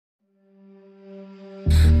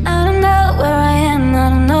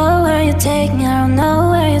take me, I don't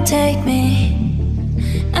know where you take me.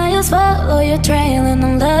 I just follow your trail and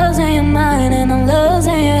I'm losing your mind and I'm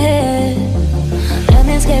losing your head. Let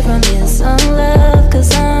me escape from this unlove,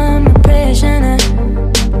 cause I'm a prisoner.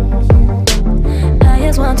 I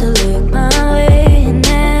just want to look my way and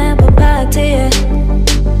never back to you.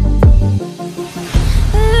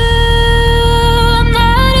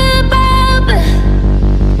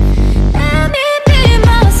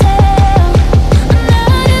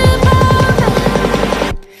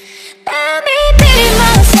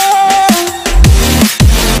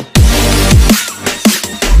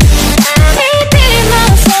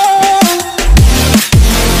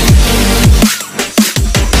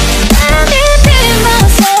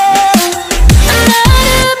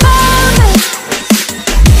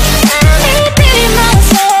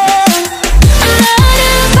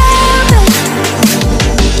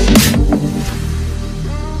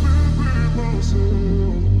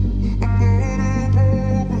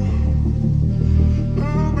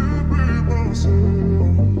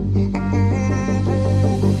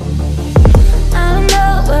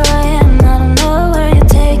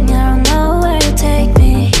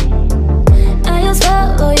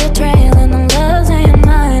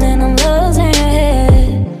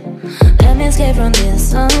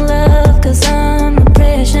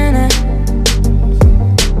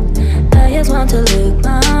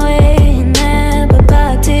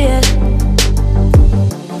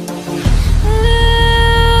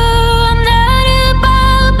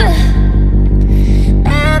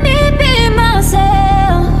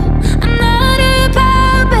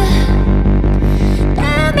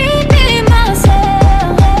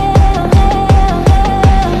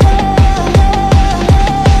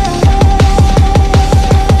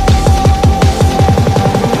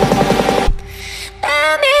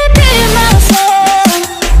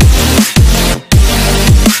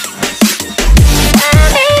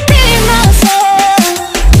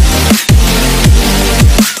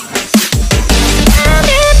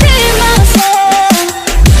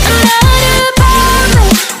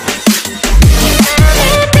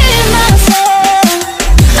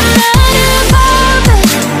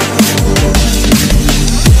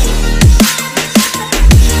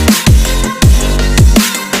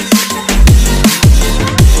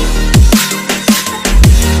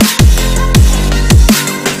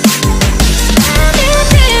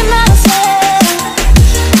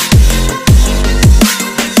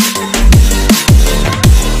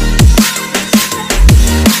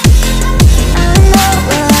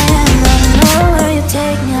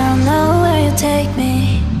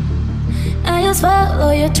 Follow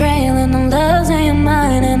your trail and I'm losing your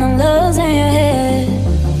mind and I'm losing your head.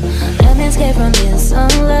 Let me escape from this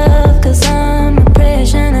unlove, cause I'm a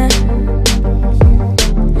prisoner.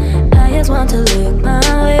 I just want to look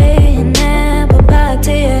my way and never back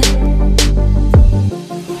to you.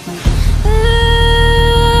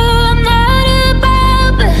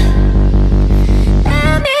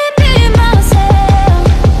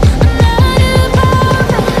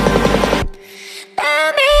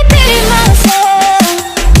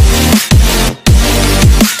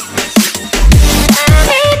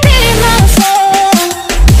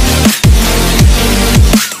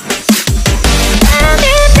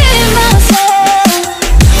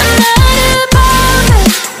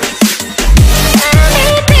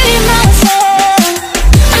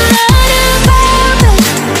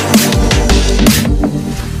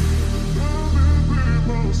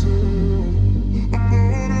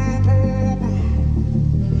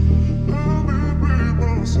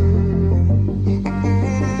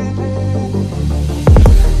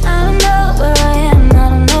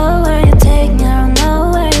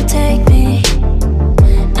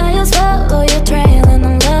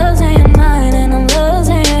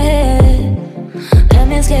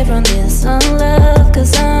 From this unlove,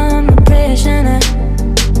 cause I'm a prisoner.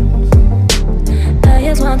 I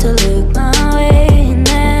just want to look my